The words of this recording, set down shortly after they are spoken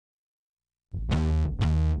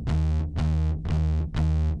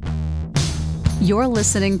You're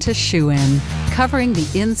listening to Shoe In, covering the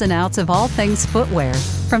ins and outs of all things footwear,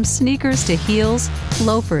 from sneakers to heels,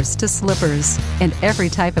 loafers to slippers, and every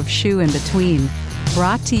type of shoe in between.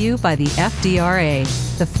 Brought to you by the FDRA,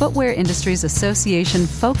 the Footwear Industries Association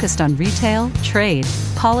focused on retail, trade,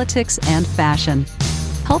 politics, and fashion,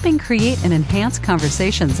 helping create and enhance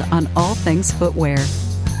conversations on all things footwear.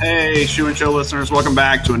 Hey, Shoe and Show listeners, welcome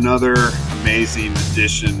back to another amazing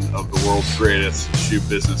edition of the world's greatest shoe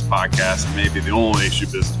business podcast, and maybe the only shoe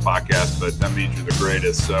business podcast, but that means you're the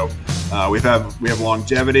greatest. So we have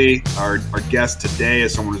longevity. Our guest today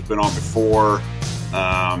is someone who's been on before.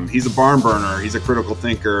 He's a barn burner. He's a critical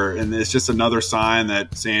thinker, and it's just another sign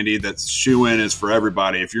that, Sandi, that Shoe In is for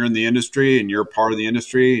everybody. If you're in the industry and you're part of the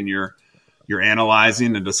industry and you're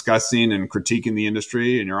analyzing and discussing and critiquing the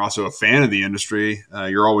industry, and you're also a fan of the industry,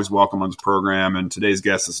 you're always welcome on this program. And today's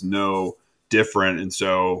guest is no different. And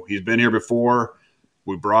so he's been here before.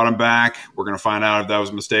 We brought him back. We're going to find out if that was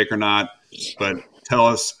a mistake or not. But tell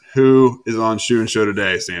us who is on Shoe and Show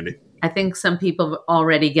today, Sandi. I think some people have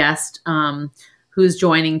already guessed who's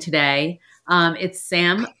joining today. It's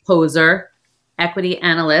Sam Poser, equity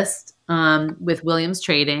analyst with Williams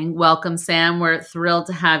Trading. Welcome, Sam. We're thrilled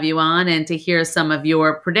to have you on and to hear some of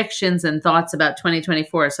your predictions and thoughts about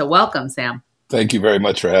 2024. So welcome, Sam. Thank you very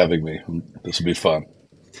much for having me. This will be fun.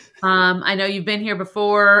 I know you've been here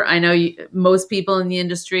before. I know most people in the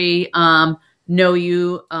industry know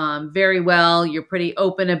you very well. You're pretty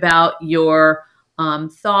open about your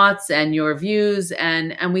thoughts and your views,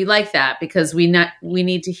 and we like that because we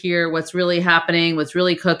need to hear what's really happening, what's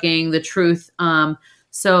really cooking, the truth.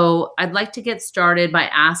 So I'd like to get started by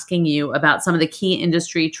asking you about some of the key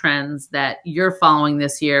industry trends that you're following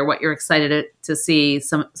this year, what you're excited to see,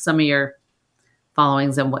 some of your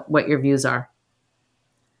followings and what your views are.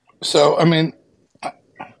 So, I mean,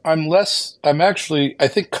 I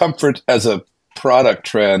think comfort as a product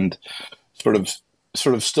trend sort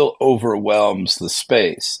of still overwhelms the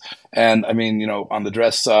space. And I mean, on the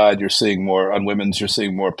dress side, you're seeing more, on women's, you're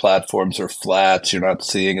seeing more platforms or flats. You're not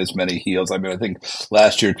seeing as many heels. I mean, I think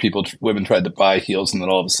last year women tried to buy heels, and then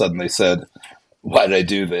all of a sudden they said, why did I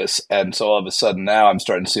do this? And so all of a sudden now I'm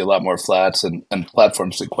starting to see a lot more flats, and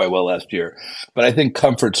platforms did quite well last year. But I think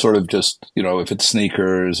comfort sort of just, if it's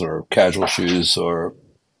sneakers or casual shoes or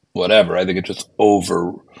whatever, I think it just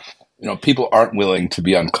people aren't willing to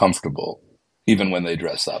be uncomfortable even when they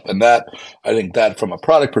dress up. And I think that from a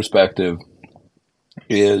product perspective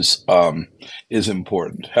is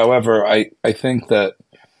important. However, I think that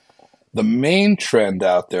the main trend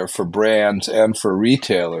out there for brands and for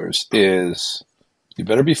retailers is you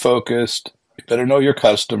better be focused, you better know your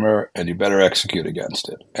customer, and you better execute against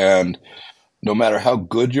it. And no matter how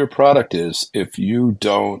good your product is, if you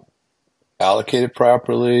don't allocate it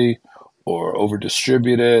properly or over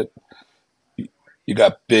distribute it, you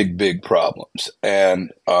got big problems.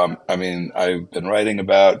 And I mean, I've been writing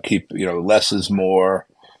about less is more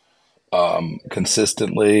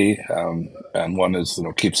consistently, and one is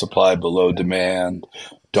keep supply below demand.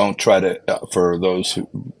 Don't try to for those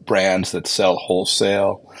brands that sell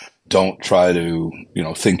wholesale, don't try to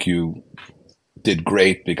think you did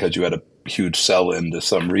great because you had a huge sell-in to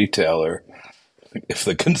some retailer. If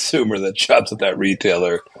the consumer that shops at that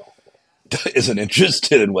retailer isn't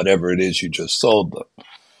interested in whatever it is you just sold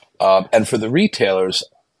them. And for the retailers,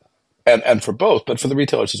 and for both, but for the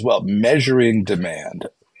retailers as well, measuring demand,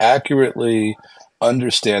 accurately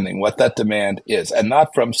understanding what that demand is, and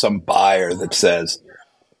not from some buyer that says,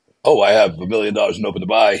 oh, I have $1 million in open to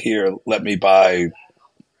buy here, let me buy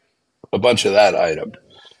a bunch of that item.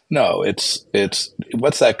 No, it's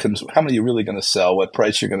what's that, how many are you really going to sell, what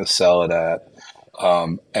price you're going to sell it at,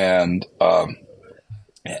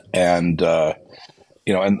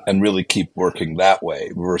 and really keep working that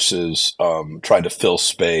way versus trying to fill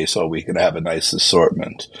space so we can have a nice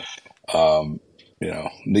assortment.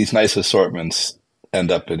 These nice assortments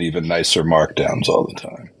end up in even nicer markdowns all the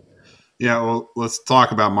time. Yeah, well, let's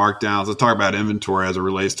talk about markdowns. Let's talk about inventory as it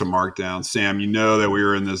relates to markdowns. Sam, you know that we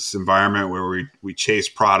were in this environment where we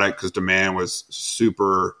chased product because demand was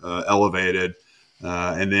super elevated.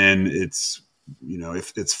 And then it's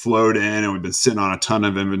flowed in, and we've been sitting on a ton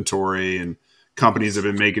of inventory, and companies have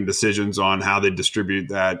been making decisions on how they distribute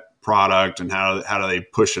that product and how do they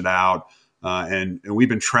push it out. And we've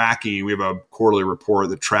been tracking, we have a quarterly report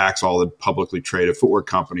that tracks all the publicly traded footwear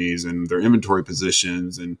companies and their inventory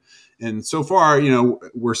positions. And so far,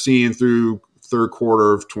 we're seeing through third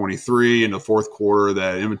quarter of 23 and the fourth quarter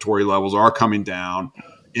that inventory levels are coming down.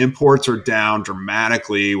 Imports are down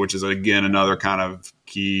dramatically, which is, again, another kind of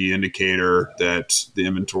key indicator that the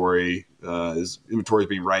inventory is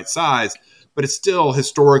being right sized. but it's still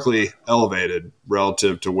historically elevated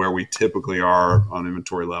relative to where we typically are on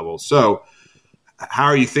inventory levels. So how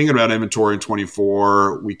are you thinking about inventory in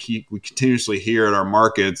 24? We continuously hear at our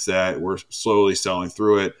markets that we're slowly selling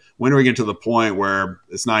through it. When do we get to the point where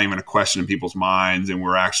it's not even a question in people's minds and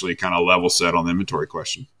we're actually kind of level set on the inventory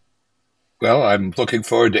question? Well, I'm looking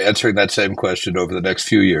forward to answering that same question over the next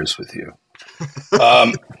few years with you.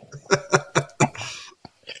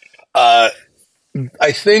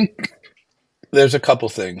 I think there's a couple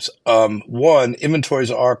things. One,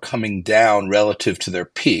 inventories are coming down relative to their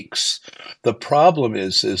peaks. The problem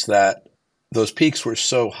is that those peaks were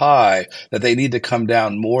so high that they need to come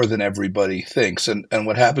down more than everybody thinks. And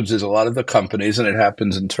what happens is a lot of the companies, and it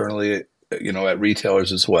happens internally, at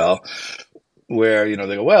retailers as well, where,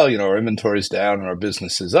 they go, well, our inventory's down and our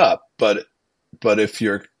business is up. But if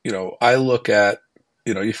you're, I look at,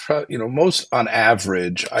 most on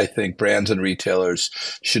average, I think brands and retailers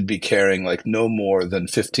should be carrying like no more than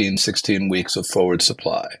 15, 16 weeks of forward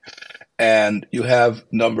supply. And you have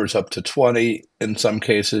numbers up to 20. In some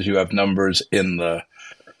cases, you have numbers in the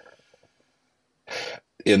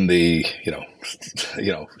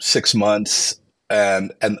 6 months.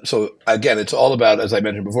 And so again, it's all about, as I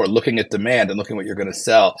mentioned before, looking at demand and looking what you're going to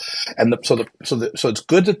sell. And so it's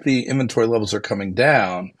good that the inventory levels are coming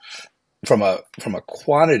down from a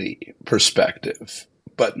quantity perspective,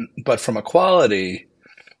 but from a quality,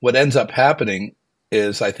 what ends up happening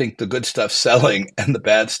is I think the good stuff's selling and the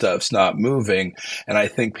bad stuff's not moving. And I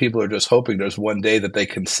think people are just hoping there's one day that they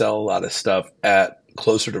can sell a lot of stuff at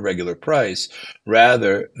closer to regular price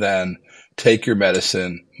rather than take your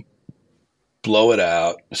medicine, blow it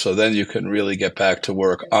out, so then you can really get back to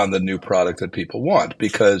work on the new product that people want.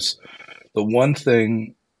 Because the one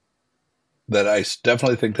thing that I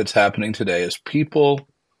definitely think that's happening today is people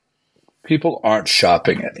aren't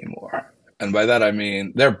shopping anymore. And by that, I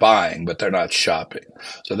mean, they're buying, but they're not shopping.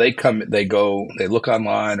 So they look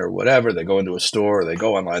online or whatever, they go into a store, or they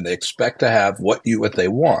go online, they expect to have what they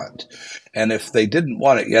want. And if they didn't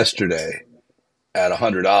want it yesterday at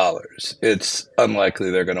 $100, it's unlikely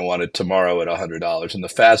they're going to want it tomorrow at $100. And the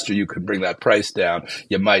faster you can bring that price down,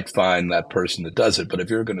 you might find that person that does it. But if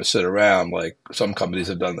you're going to sit around like some companies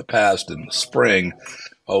have done in the past in the spring,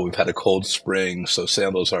 we've had a cold spring, so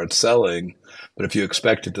sandals aren't selling. But if you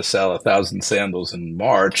expected to sell 1,000 sandals in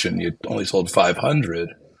March and you only sold 500,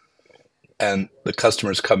 and the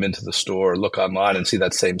customers come into the store, look online and see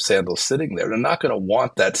that same sandal sitting there, they're not going to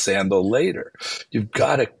want that sandal later. You've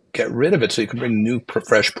got to get rid of it so you can bring new,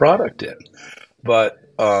 fresh product in. But,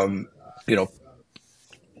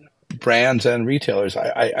 brands and retailers,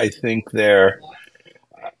 I think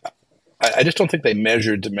I just don't think they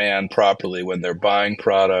measure demand properly when they're buying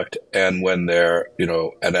product and when they're,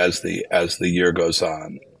 and as the year goes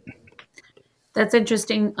on. That's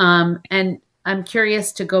interesting. And I'm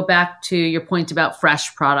curious to go back to your point about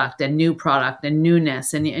fresh product and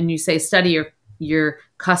newness. And you say study your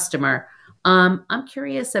customer. I'm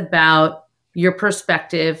curious about your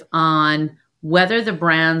perspective on whether the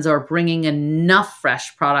brands are bringing enough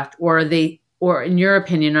fresh product, or in your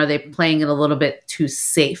opinion, are they playing it a little bit too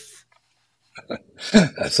safe?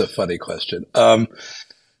 That's a funny question. And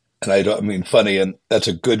I don't mean funny, and that's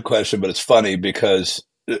a good question, but it's funny because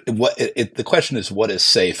the question is, what is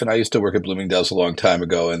safe? And I used to work at Bloomingdale's a long time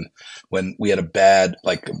ago, and when we had a bad,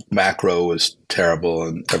 macro was terrible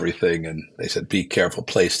and everything, and they said, be careful,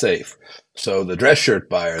 play safe. So the dress shirt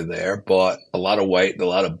buyer there bought a lot of white and a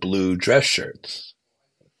lot of blue dress shirts.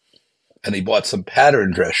 And he bought some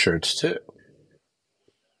patterned dress shirts too.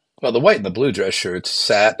 Well, the white and the blue dress shirts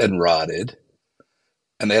sat and rotted,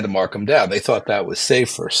 and they had to mark them down. They thought that was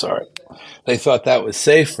safer. They thought that was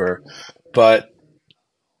safer,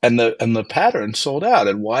 and the pattern sold out.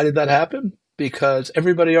 And why did that happen? Because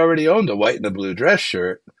everybody already owned a white and a blue dress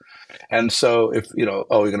shirt. And so if, you're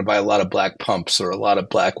going to buy a lot of black pumps or a lot of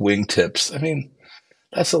black wingtips, I mean,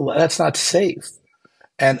 that's not safe.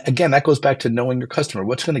 And again, that goes back to knowing your customer.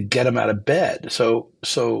 What's going to get them out of bed? So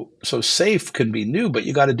safe can be new, but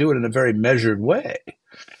you got to do it in a very measured way.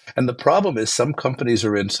 And the problem is some companies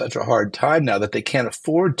are in such a hard time now that they can't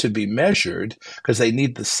afford to be measured because they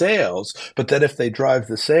need the sales. But then if they drive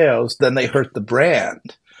the sales, then they hurt the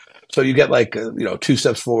brand. So you get like a, 2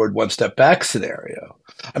 steps forward, 1 step back scenario.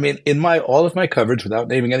 I mean, in all of my coverage, without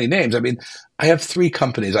naming any names, I have 3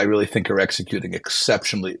 companies I really think are executing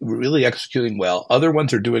exceptionally, really executing well. Other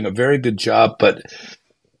ones are doing a very good job, but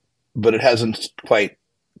it hasn't quite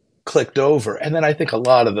clicked over. And then I think a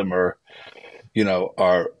lot of them are,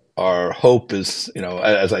 our hope is,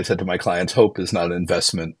 as I said to my clients, hope is not an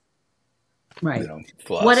investment, right?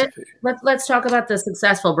 Philosophy. Let's talk about the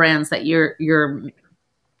successful brands that you're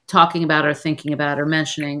talking about or thinking about or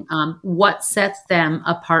mentioning, what sets them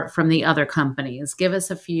apart from the other companies? Give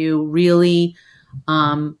us a few really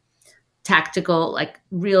tactical, like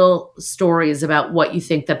real stories about what you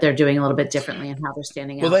think that they're doing a little bit differently and how they're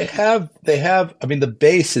standing out. Well, they have, I mean, the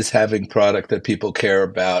base is having product that people care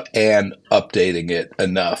about and updating it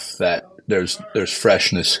enough that there's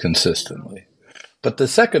freshness consistently. But the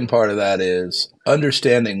second part of that is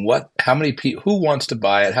understanding how many people, who wants to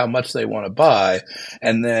buy it, how much they want to buy,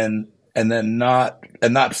 and then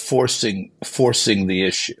not forcing the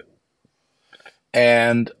issue.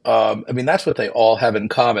 And I mean, that's what they all have in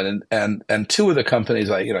common. And two of the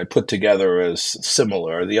companies I put together as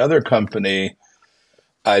similar. The other company,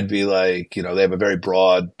 I'd be like, they have a very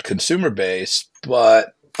broad consumer base,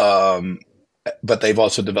 but they've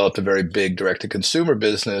also developed a very big direct-to-consumer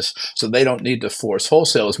business, so they don't need to force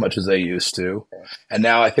wholesale as much as they used to. And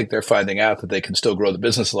now I think they're finding out that they can still grow the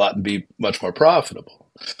business a lot and be much more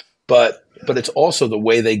profitable. But it's also the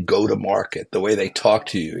way they go to market, the way they talk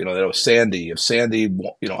to you. Sandi,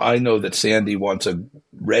 I know that Sandi wants a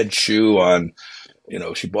red shoe on,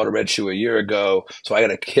 she bought a red shoe a year ago, so I got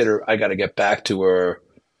to kid her, I got to get back to her.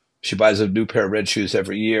 She buys a new pair of red shoes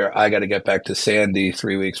every year. I got to get back to Sandi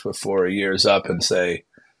 3 weeks before a year's up and say,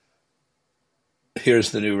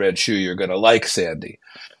 here's the new red shoe. You're going to like, Sandi.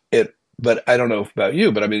 But I don't know about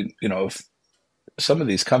you, but I mean, if some of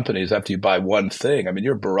these companies, after you buy one thing, I mean,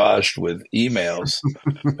 you're barraged with emails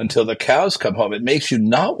until the cows come home. It makes you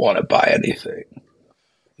not want to buy anything.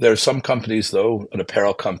 There are some companies, though, an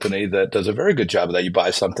apparel company that does a very good job of that. You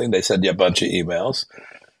buy something, they send you a bunch of emails.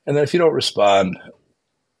 And then if you don't respond,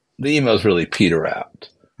 the emails really peter out.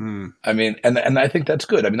 I mean, and I think that's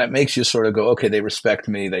good. I mean, that makes you sort of go, okay, they respect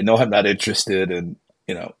me. They know I'm not interested, and,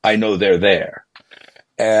 I know they're there.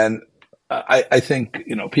 And I think,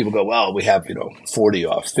 people go, well, we have, 40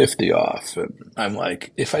 off, 50 off. And I'm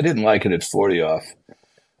like, if I didn't like it at 40 off,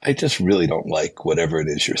 I just really don't like whatever it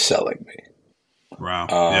is you're selling me. Wow.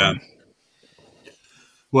 Yeah.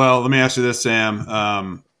 Well, let me ask you this,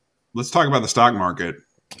 Sam. Let's talk about the stock market.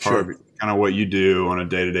 Sure. Kind of what you do on a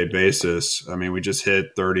day-to-day basis. I mean, we just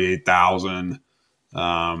hit 38,000.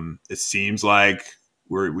 It seems like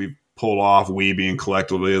we've pulled off, we being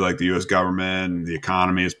collectively, like the U.S. government and the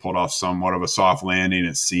economy has pulled off somewhat of a soft landing,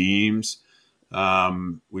 it seems.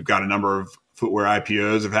 We've got a number of footwear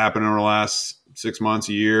IPOs have happened over the last 6 months,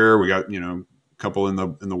 a year. We got, a couple in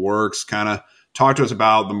the works. Kind of talk to us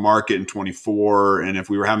about the market in 24. And if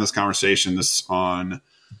we were having this conversation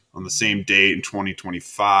on the same date in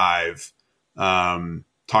 2025,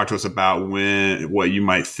 talk to us about what you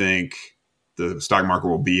might think the stock market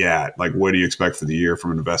will be at. Like, what do you expect for the year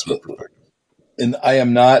from an investment perspective? And I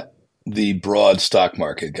am not the broad stock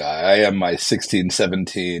market guy. I am my 16,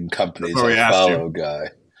 17 companies I follow guy.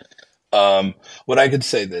 What I could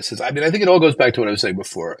say this is, I mean, I think it all goes back to what I was saying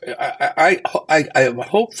before. I am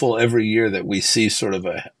hopeful every year that we see sort of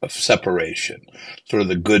a separation, sort of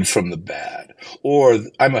the good from the bad. Or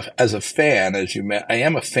as a fan, I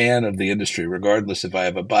am a fan of the industry, regardless if I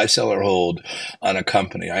have a buy, sell, or hold on a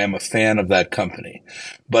company. I am a fan of that company.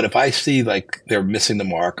 But if I see like they're missing the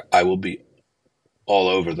mark, I will be all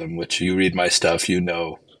over them, which you read my stuff,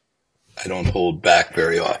 I don't hold back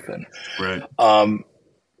very often. Right.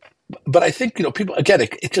 But I think, people, again,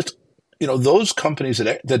 it just, those companies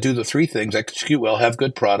that do the three things, execute well, have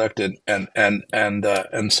good product and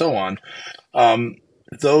so on.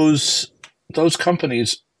 Those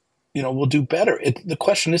companies, will do better. The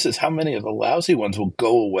question is how many of the lousy ones will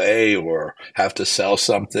go away or have to sell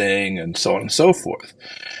something and so on and so forth.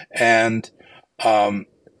 And,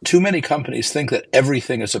 too many companies think that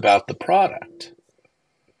everything is about the product.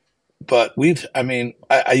 But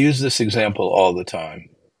I use this example all the time.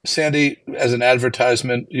 Sandi, as an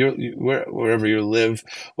advertisement, wherever you live,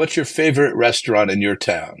 what's your favorite restaurant in your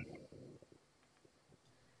town?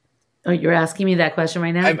 Oh, you're asking me that question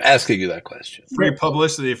right now? I'm asking you that question. Free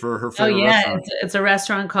publicity for her favorite restaurant. It's a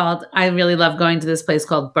restaurant I really love going to this place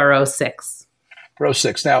called Borough 6. Borough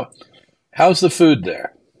 6. Now, how's the food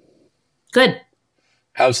there? Good.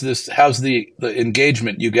 How's the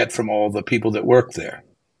engagement you get from all the people that work there?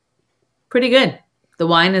 Pretty good. The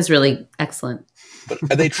wine is really excellent.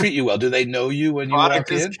 But they treat you well. Do they know you when you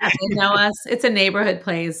walk in? They know us. It's a neighborhood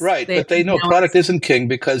place. Right, but they know product isn't king,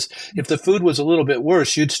 because if the food was a little bit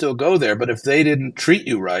worse, you'd still go there. But if they didn't treat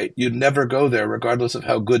you right, you'd never go there, regardless of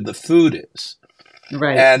how good the food is.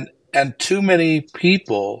 Right. And too many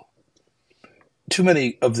people too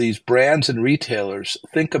many of these brands and retailers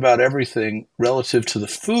think about everything relative to the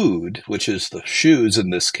food, which is the shoes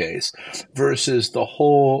in this case, versus the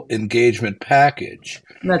whole engagement package.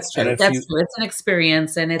 That's true. That's true. It's an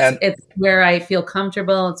experience, and it's where I feel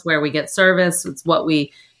comfortable. It's where we get service. It's what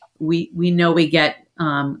we know we get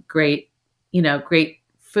great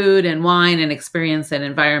food and wine and experience and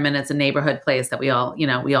environment. It's a neighborhood place that we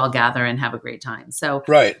all gather and have a great time. So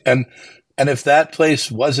right. And if that place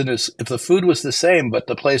if the food was the same, but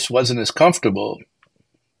the place wasn't as comfortable,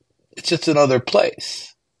 it's just another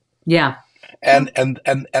place. Yeah. And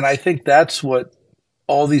I think that's what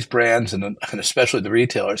all these brands and especially the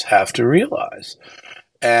retailers have to realize,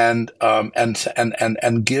 and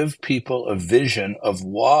give people a vision of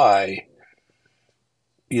why,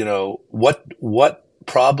 what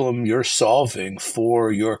problem you're solving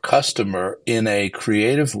for your customer in a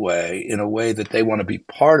creative way, in a way that they want to be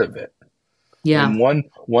part of it. Yeah. And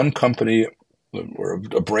one company, or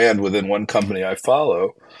a brand within one company I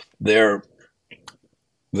follow, their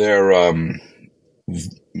vision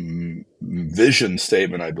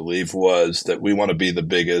statement, I believe, was that we want to be the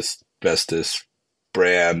biggest, bestest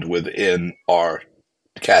brand within our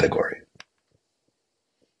category.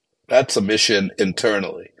 That's a mission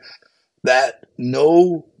internally. That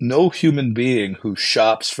no human being who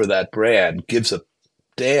shops for that brand gives a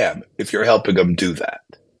damn if you're helping them do that.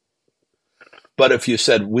 But if you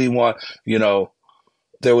said, we want,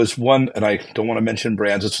 there was one, and I don't want to mention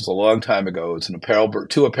brands, this was a long time ago. It was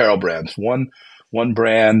two apparel brands. One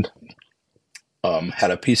brand had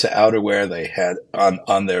a piece of outerwear they had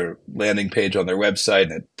on their landing page on their website,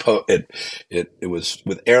 and it was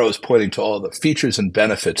with arrows pointing to all the features and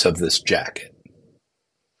benefits of this jacket.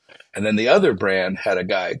 And then the other brand had a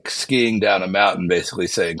guy skiing down a mountain basically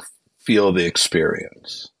saying, feel the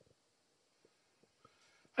experience.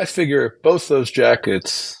 I figure both those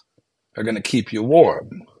jackets are going to keep you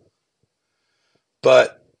warm.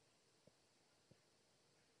 But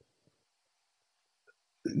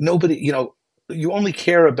nobody, you only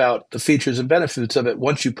care about the features and benefits of it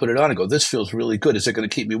once you put it on and go, this feels really good. Is it going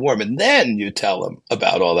to keep me warm? And then you tell them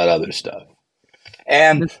about all that other stuff.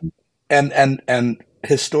 And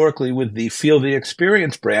historically with the Feel the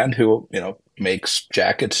Experience brand, who, makes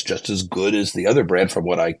jackets just as good as the other brand from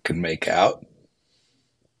what I can make out,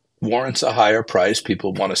 warrants a higher price.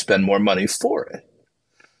 People want to spend more money for it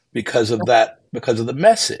because of the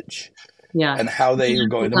message, and how they are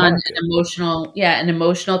going to market. An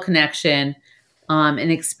emotional connection,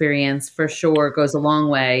 an experience for sure goes a long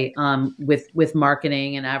way with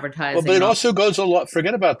marketing and advertising. Well, but it also goes a lot.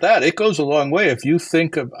 Forget about that. It goes a long way if you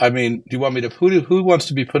think of. I mean, do you want me to? Who wants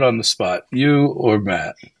to be put on the spot? You or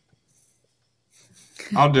Matt?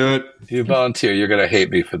 I'll do it. You volunteer. You're going to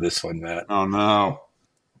hate me for this one, Matt. Oh no.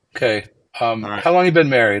 Okay. Right. How long have you been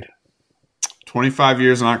married? 25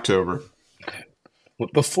 years in October. Okay.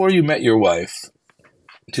 Before you met your wife,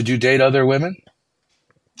 did you date other women?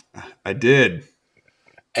 I did.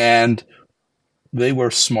 And they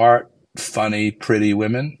were smart, funny, pretty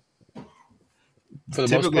women? For the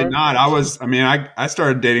Typically most part? not. I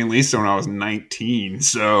started dating Lisa when I was 19,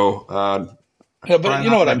 so... yeah, but you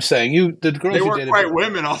know what I'm saying. The girls they you weren't dated, quite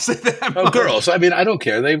women, I'll say that. Oh, girls. I mean, I don't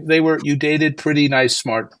care. You dated pretty nice,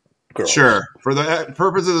 smart girls. Sure. For the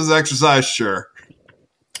purpose of this exercise, sure.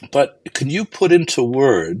 But can you put into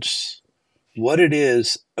words what it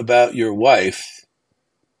is about your wife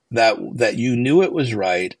that you knew it was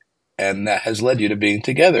right and that has led you to being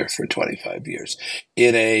together for 25 years?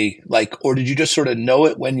 Or did you just sort of know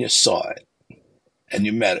it when you saw it and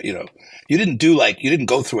you met it? You didn't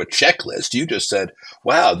go through a checklist. You just said,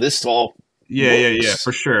 wow, this all Yeah,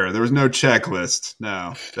 for sure. There was no checklist.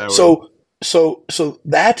 No. So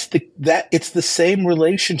that's it's the same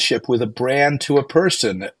relationship with a brand to a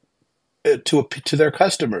person, to their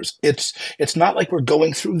customers. It's not like we're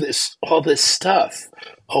going through all this stuff.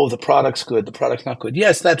 Oh, the product's good, the product's not good.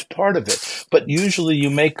 Yes, that's part of it. But usually you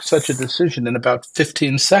make such a decision in about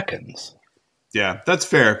 15 seconds. Yeah, that's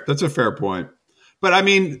fair. That's a fair point. But I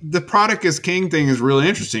mean, the product is king thing is really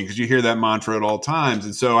interesting because you hear that mantra at all times.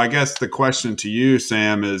 And so I guess the question to you,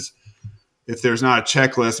 Sam, is if there's not a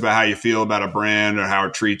checklist about how you feel about a brand or how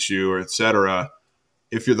it treats you or et cetera,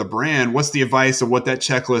 if you're the brand, what's the advice of what that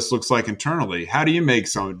checklist looks like internally? How do you make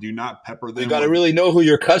someone? Do you not pepper them? You got to really know who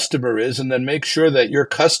your customer is and then make sure that your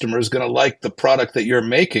customer is going to like the product that you're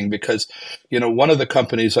making. Because, one of the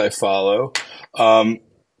companies I follow, not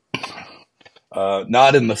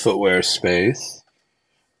in the footwear space.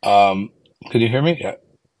 Can you hear me? Yeah.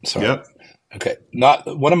 Sorry. Yep. Okay.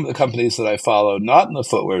 Not one of the companies that I follow, not in the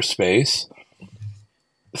footwear space,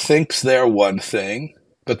 thinks they're one thing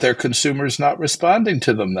but their consumers not responding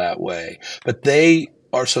to them that way. But they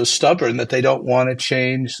are so stubborn that they don't want to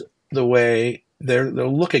change the way they're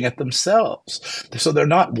looking at themselves. So they're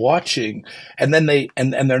not watching, and then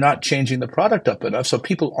they're not changing the product up enough, so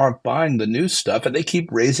people aren't buying the new stuff, and they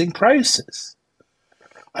keep raising prices.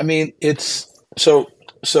 I mean, so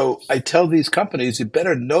I tell these companies, you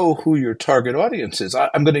better know who your target audience is.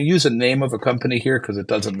 I'm going to use a name of a company here because it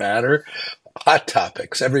doesn't matter. Hot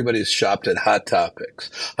Topics. Everybody's shopped at Hot Topics.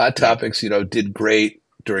 Hot Topics, did great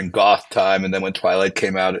during goth time, and then when Twilight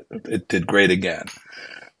came out, it did great again.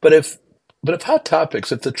 But if Hot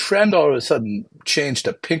Topics, if the trend all of a sudden changed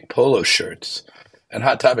to pink polo shirts, and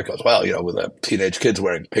Hot Topic goes, well, with the teenage kids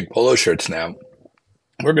wearing pink polo shirts now,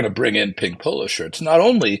 we're going to bring in pink polo shirts. Not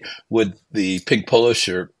only would the pink polo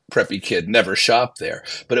shirt preppy kid never shop there,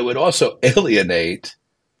 but it would also alienate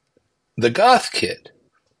the goth kid.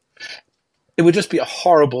 It would just be a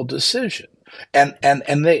horrible decision. And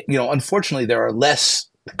they, unfortunately, there are less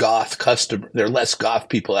goth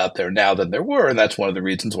people out there now than there were, and that's one of the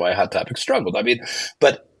reasons why Hot Topic struggled. I mean,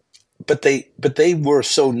 but they were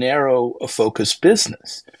so narrow a focused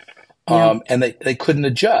business, and they couldn't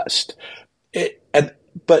adjust.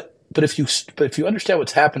 But if you understand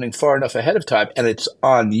what's happening far enough ahead of time, and it's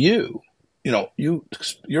on you,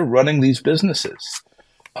 you're running these businesses,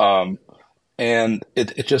 and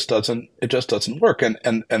it just doesn't work.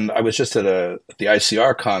 And I was just at the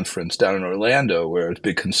ICR conference down in Orlando, where it's a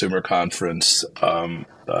big consumer conference,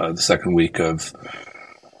 the second week of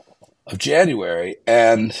January,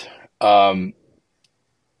 and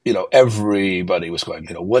everybody was going,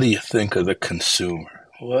 what do you think of the consumer?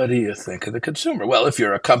 What do you think of the consumer? Well, if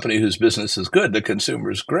you're a company whose business is good, the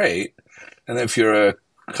consumer is great. And if you're a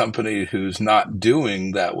company who's not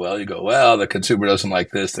doing that well, you go, well, the consumer doesn't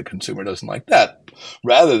like this, the consumer doesn't like that.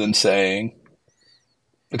 Rather than saying,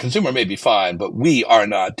 the consumer may be fine, but we are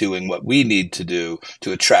not doing what we need to do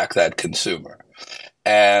to attract that consumer.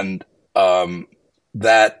 And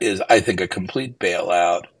that is, I think, a complete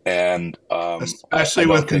bailout. And especially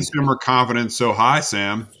with consumer confidence so high,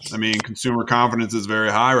 Sam. I mean, consumer confidence is very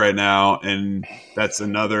high right now, and that's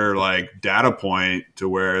another data point to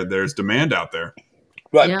where there's demand out there.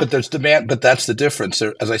 Right, yeah. But there's demand. But that's the difference.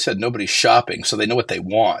 As I said, nobody's shopping, so they know what they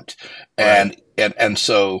want, and right.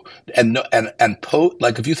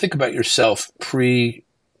 If you think about yourself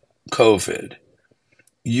pre-COVID,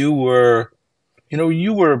 you were,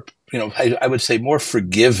 I would say more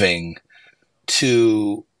forgiving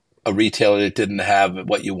to a retailer that didn't have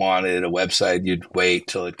what you wanted, a website, you'd wait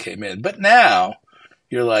till it came in. But now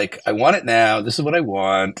you're like, I want it now. This is what I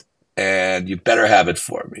want. And you better have it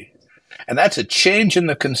for me. And that's a change in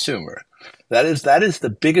the consumer. That is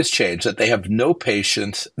the biggest change, that they have no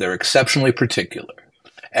patience. They're exceptionally particular.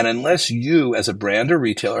 And unless you as a brand or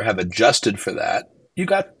retailer have adjusted for that, you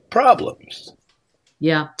got problems.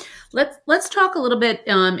 Yeah. Let's talk a little bit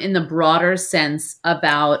in the broader sense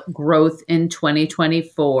about growth in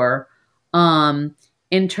 2024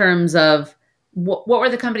 in terms of what were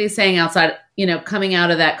the companies saying outside, coming out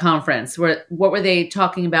of that conference? What were they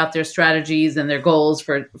talking about their strategies and their goals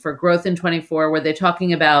for growth in 24? Were they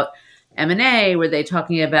talking about M&A? Were they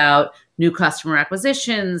talking about new customer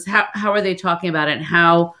acquisitions? How are they talking about it,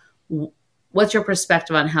 and what's your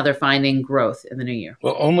perspective on how they're finding growth in the new year?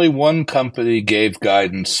 Well, only one company gave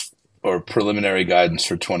guidance or preliminary guidance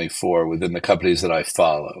for 24 within the companies that I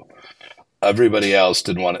follow. Everybody else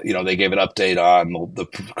didn't want to, they gave an update on the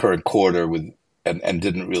current quarter and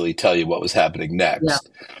didn't really tell you what was happening next.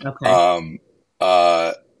 Yeah.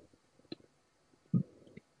 Okay.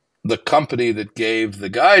 The company that gave the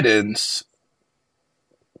guidance,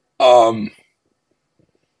 while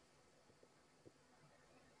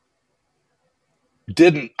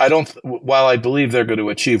I believe they're going to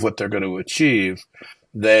achieve what they're going to achieve,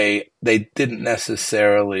 they didn't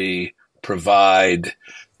necessarily provide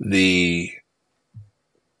the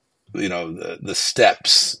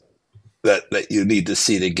steps that you need to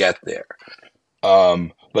see to get there.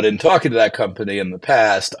 But in talking to that company in the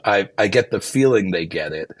past, I get the feeling they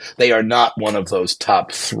get it. They are not one of those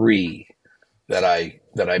top three that I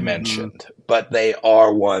mentioned, but they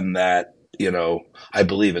are one that, I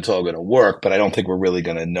believe it's all going to work, but I don't think we're really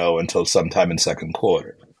going to know until sometime in second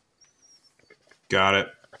quarter. Got it.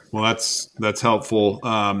 Well, that's helpful.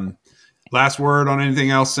 Last word on anything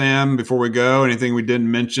else, Sam, before we go? Anything we didn't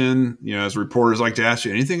mention? As reporters like to ask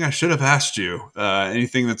you, anything I should have asked you?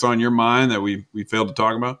 Anything that's on your mind that we failed to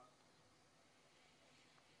talk about?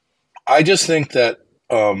 I just think that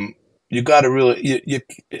you got to really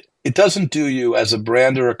it doesn't do you as a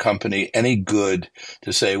brand or a company any good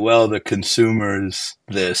to say, well, the consumer's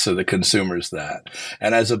this or the consumer's that.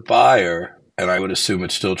 And as a buyer, and I would assume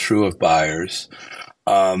it's still true of buyers.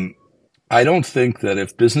 I don't think that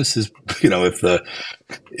if businesses,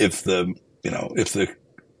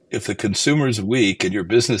 if the consumer's weak and your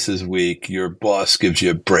business is weak, your boss gives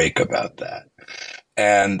you a break about that.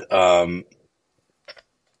 And,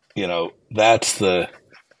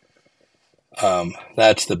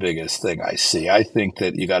 that's the biggest thing I see. I think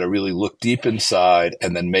that you got to really look deep inside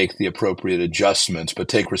and then make the appropriate adjustments, but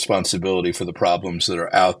take responsibility for the problems that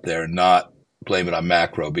are out there, not blame it on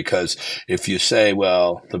macro. Because if you say,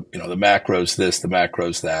 well, the macro's this, the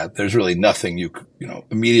macro's that, there's really nothing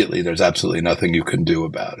immediately there's absolutely nothing you can do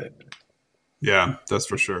about it. Yeah, that's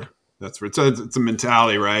for sure. It's a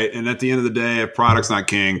mentality, right? And at the end of the day, if product's not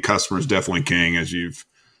king, customer's definitely king, as you've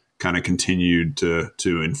kind of continued to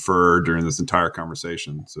infer during this entire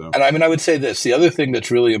conversation. So, and I would say this: the other thing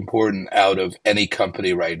that's really important out of any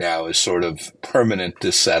company right now is sort of permanent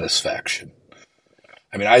dissatisfaction.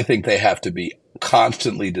 I think they have to be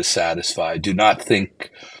constantly dissatisfied. Do not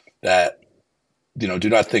think they're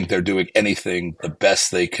doing anything the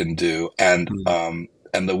best they can do. And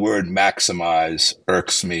the word maximize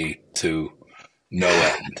irks me to no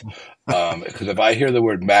end. Because if I hear the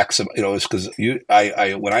word maximize, it's because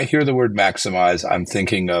when I hear the word maximize, I'm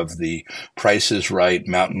thinking of the Price is Right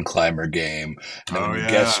mountain climber game. And when you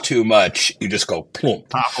guess too much, you just go plump.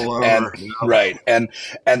 Topple over. And, right. And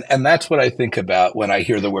that's what I think about when I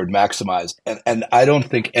hear the word maximize. And I don't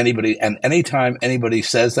think anybody, and anytime anybody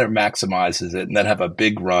says they're maximizes it and then have a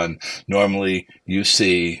big run, normally you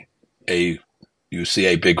see a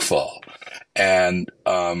big fall. And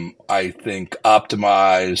I think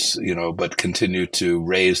optimize, but continue to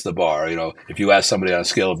raise the bar. If you ask somebody on a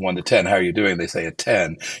scale of 1 to 10, how are you doing? They say a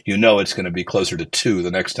 10. It's going to be closer to 2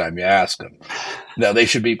 the next time you ask them. Now they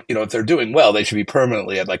should be, if they're doing well, they should be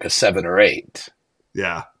permanently at like a 7 or 8.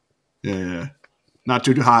 Yeah. Not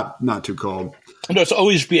too hot, not too cold. No, it's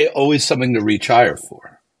always something to reach higher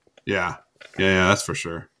for. Yeah, that's for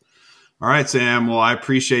sure. All right, Sam. Well, I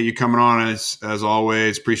appreciate you coming on as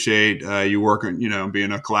always. Appreciate you working,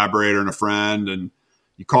 being a collaborator and a friend. And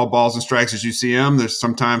you call balls and strikes as you see them. There's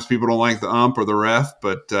sometimes people don't like the ump or the ref,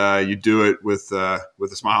 but you do it with a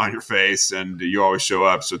smile on your face, and you always show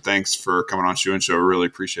up. So thanks for coming on Shoe and Show. I really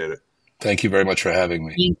appreciate it. Thank you very much for having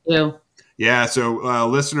me. Thank you. Yeah. So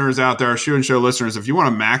listeners out there, Shoe and Show listeners, if you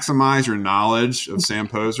want to maximize your knowledge of Sam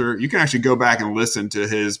Poser, you can actually go back and listen to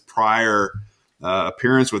his prior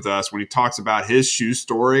appearance with us when he talks about his shoe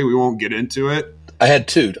story. We won't get into it. I had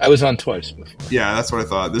 2. I was on twice before. Yeah, that's what I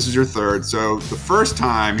thought. This is your 3rd. So the first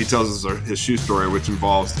time he tells us his shoe story, which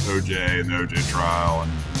involves OJ and the OJ trial,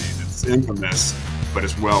 and it's infamous, but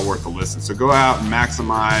it's well worth a listen. So go out and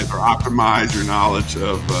maximize or optimize your knowledge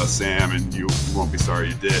of Sam, and you won't be sorry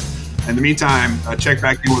you did. In the meantime, check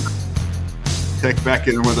back in with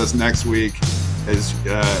us next week as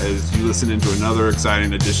you listen into another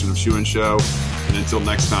exciting edition of Shoe and Show. And until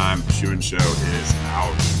next time, Shoe and Show is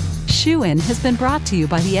out. Shoe In has been brought to you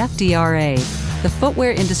by the FDRA, the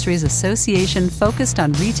Footwear Industries Association focused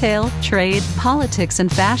on retail, trade, politics,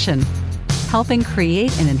 and fashion, helping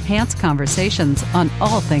create and enhance conversations on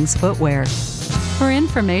all things footwear. For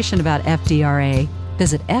information about FDRA,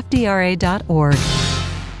 visit fdra.org.